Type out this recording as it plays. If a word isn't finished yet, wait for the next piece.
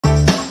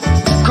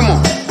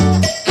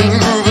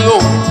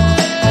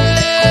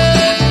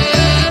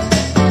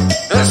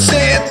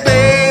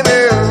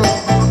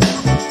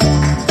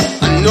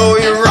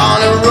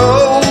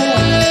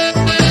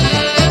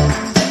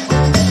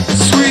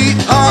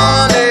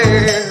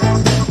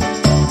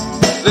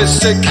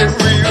take it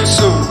real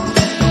soon.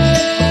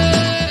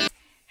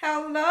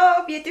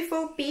 Hello,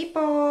 beautiful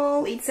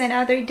people! It's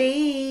another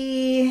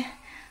day.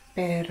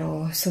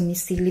 Pero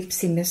sumisilip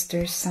si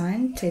Mr.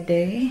 Sun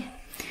today.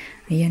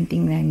 Ayan,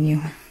 tingnan nyo.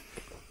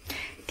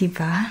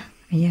 Diba?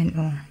 Ayan,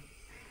 oh.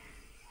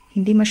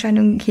 Hindi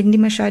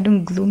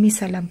masyadong gloomy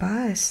sa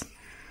labas.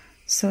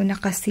 So,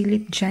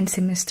 nakasilip dyan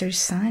si Mr.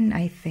 Sun,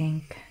 I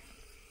think.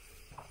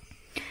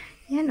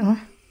 Yan,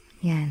 oh.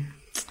 Yan.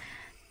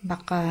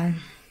 Baka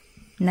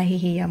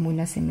nahihiya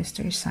muna si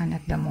Mr. Sun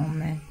at the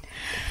moment.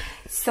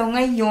 So,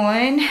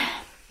 ngayon,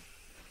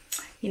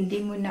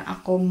 hindi mo na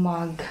ako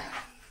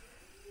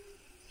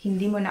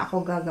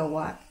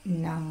gagawa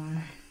ng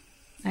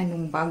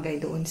anong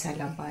bagay doon sa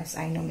labas.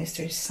 I know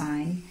Mr.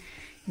 Sun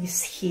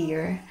is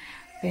here.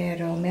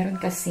 Pero, meron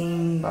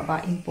kasing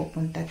babaeng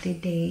pupunta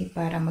today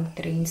para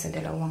mag-train sa 2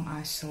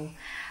 aso.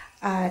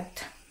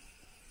 At,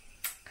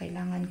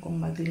 kailangan kong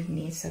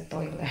maglinis sa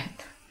toilet.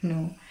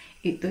 No?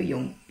 Ito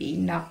yung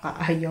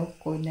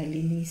pinakaayaw ko na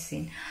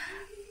linisin.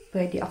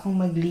 Pwede akong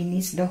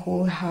maglinis the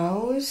whole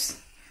house.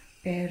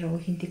 Pero,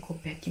 hindi ko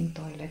bet yung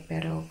toilet.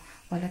 Pero,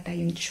 wala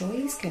tayong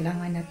choice.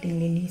 Kailangan natin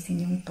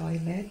linisin yung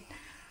toilet.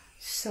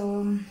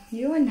 So,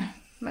 yun.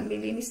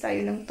 Maglilinis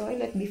tayo ng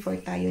toilet before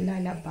tayo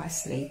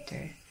lalabas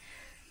later.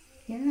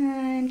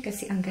 Yan.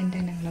 Kasi ang ganda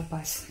ng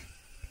labas.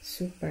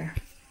 Super.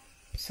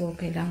 So,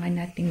 kailangan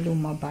nating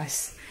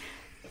lumabas.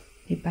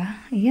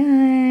 Diba?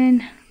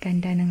 Ayan.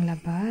 Ganda ng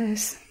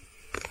labas.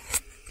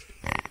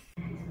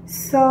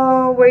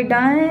 So, we're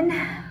done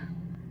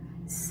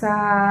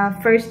sa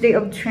first day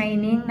of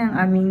training ng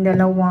aming 2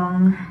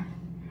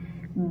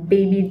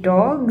 baby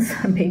dogs.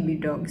 Baby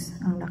dogs.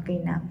 Ang laki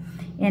na.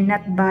 And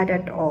not bad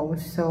at all.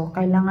 So,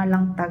 kailangan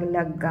lang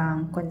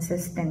talagang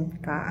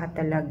consistent ka at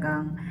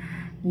talagang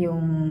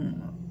yung,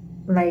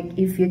 like,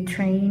 if you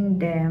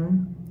train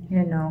them,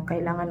 you know,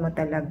 kailangan mo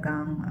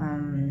talagang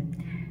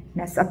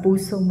nasa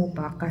puso mo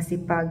ba. Kasi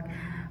pag,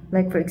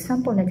 like, for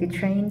example,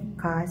 nag-train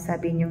ka,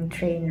 sabi niyong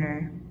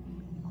trainer,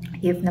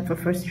 if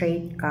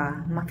na-frustrate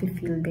ka,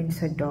 mafe-feel din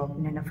sa dog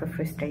na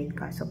na-frustrate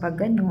ka. So, pag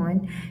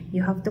ganun,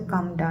 you have to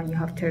calm down, you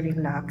have to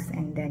relax,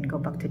 and then go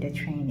back to the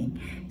training.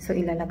 So,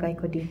 ilalagay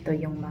ko dito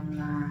yung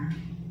mga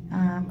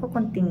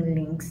kukunting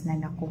links na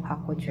nakuha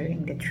ko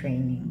during the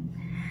training.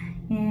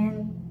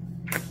 And,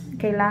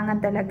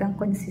 kailangan talagang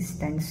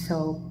consistent.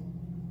 So,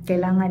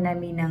 kailangan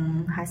namin ng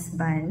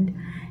husband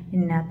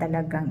na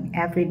talagang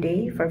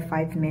everyday for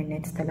 5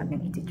 minutes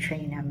talagang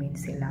iti-train namin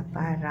sila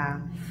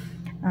para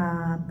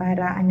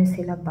ano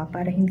sila ba,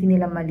 para hindi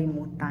nila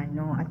malimutan,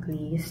 no, at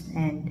least.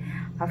 And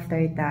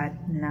after that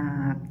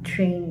na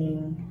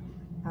training,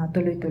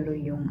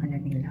 tuloy-tuloy yung ano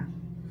nila.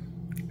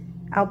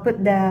 I'll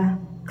put the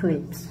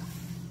clips.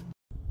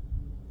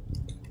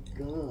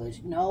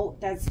 Good. No,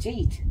 that's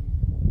teeth.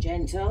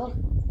 Gentle.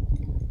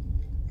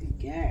 Good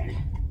girl.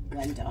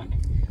 Well done.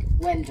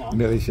 Well done.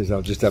 Millie says,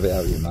 I'll just have it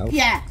out of your mouth.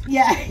 Yeah.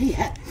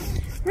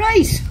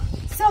 Right.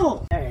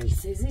 So,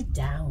 Susie,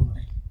 down.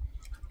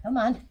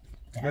 Come on.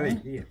 Down.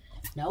 Millie, here.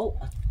 No.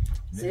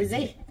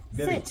 Susie,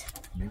 Millie. sit.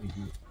 Millie,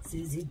 here.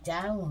 Susie,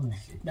 down.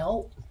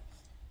 No.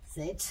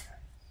 Sit.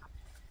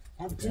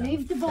 Have to Down,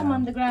 leave the bum down,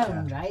 on the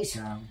ground, down, right?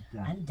 Down.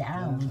 And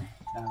down.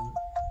 Down.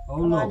 Oh,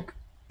 Come on. look.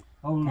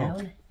 Oh, look.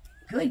 Down.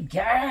 Good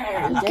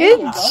girl.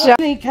 Good job.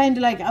 Kind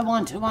of like, I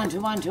want to.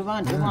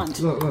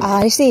 Look.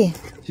 I see.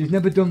 She's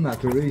never done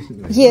that till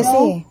recently. Yes,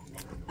 No.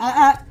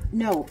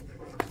 No.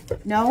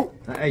 No.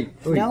 Hey,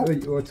 oi, No. oi,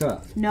 what's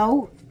that?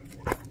 No.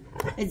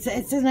 It's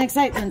an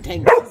excitement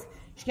thing.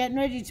 She's getting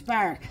ready to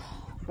bark,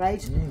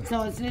 right?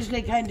 So it's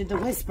literally kind of the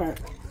whisper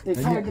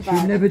before the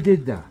bark. She never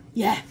did that.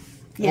 Yeah.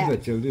 Ever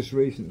till just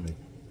recently.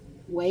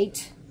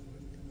 Wait.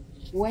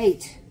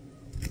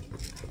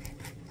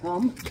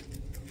 Come.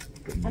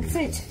 And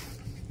sit.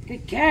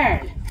 Good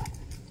girl.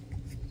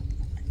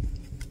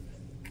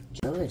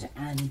 Good.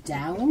 And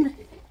down.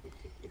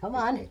 Come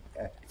on.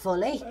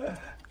 Fully.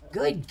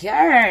 Good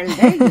girl.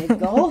 There you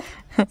go.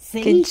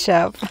 See? Good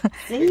job.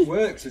 See? It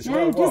works as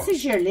Now, well. this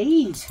is your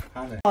lead.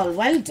 Hannah. Oh,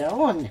 well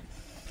done.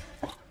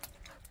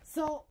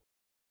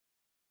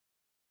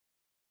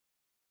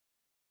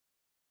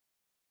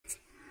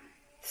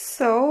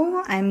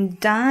 So,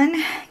 I'm done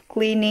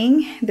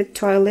cleaning the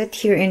toilet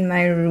here in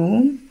my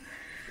room.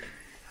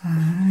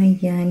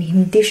 Ayan.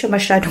 Hindi siya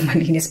masyadong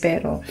malinis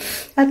pero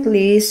at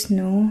least,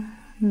 no,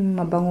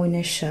 mabango na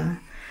siya.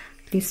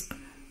 At least,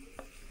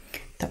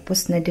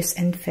 tapos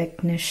na-disinfect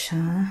na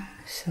siya.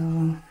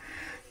 So,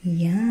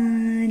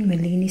 yan.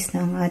 Malinis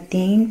na ang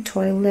ating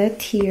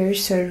toilet here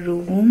sa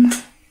room.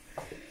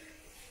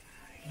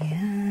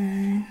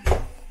 Ayan.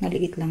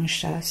 Maliit lang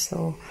siya.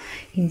 So,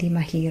 hindi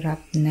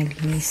mahirap na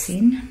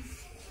linisin.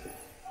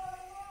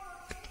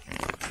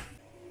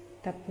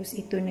 Tapos,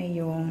 ito na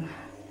yung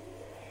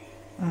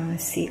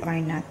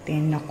CR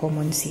natin na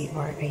common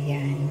CR.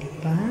 Ayan.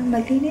 Diba?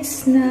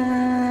 Malinis na.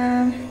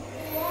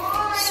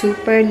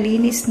 Super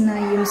linis na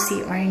yung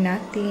CR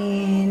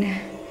natin.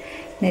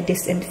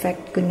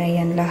 Na-disinfect ko na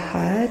yan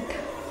lahat.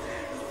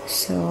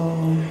 So,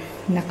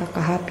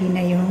 nakaka-happy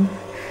na yung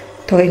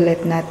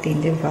toilet natin,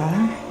 di ba?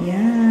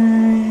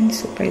 Yan,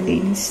 super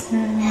linis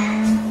na.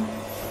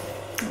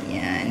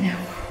 Yan.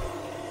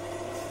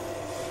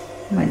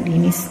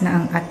 Malinis na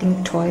ang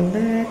ating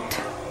toilet.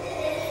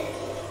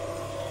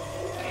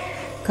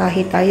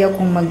 Kahit ayaw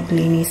kong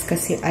maglinis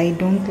kasi I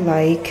don't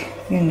like,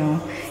 you know,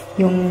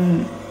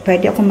 yung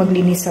pwede akong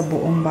maglinis sa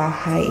buong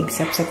bahay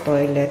except sa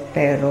toilet,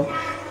 pero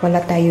wala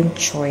tayong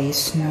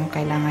choice, no?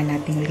 Kailangan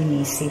nating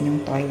linisin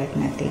yung toilet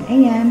natin.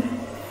 Ayan.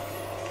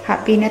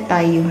 Happy na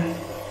tayo.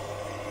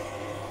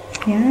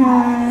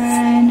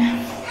 Yan.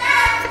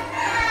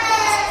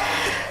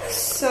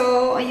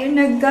 So, ayun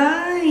na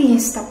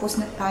guys. Tapos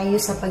na tayo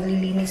sa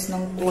paglilinis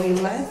ng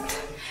toilet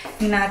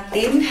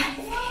natin.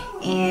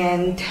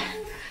 And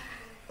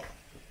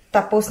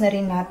tapos na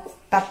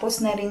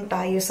rin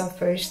tayo sa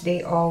first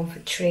day of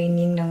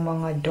training ng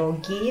mga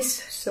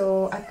doggies.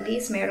 So, at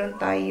least meron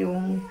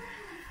tayong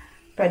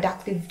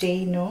productive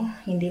day, no?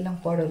 Hindi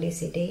lang puro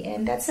lazy day.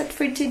 And that's it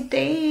for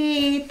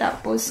today.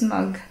 Tapos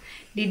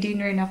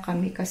mag-dinner na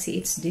kami kasi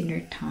it's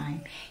dinner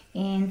time.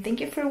 And thank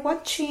you for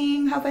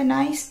watching. Have a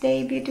nice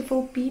day,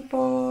 beautiful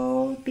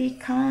people. Be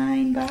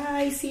kind.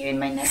 Bye. See you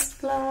in my next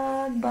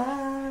vlog.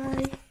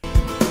 Bye.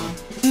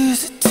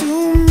 Is it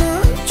too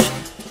much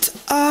to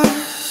ask?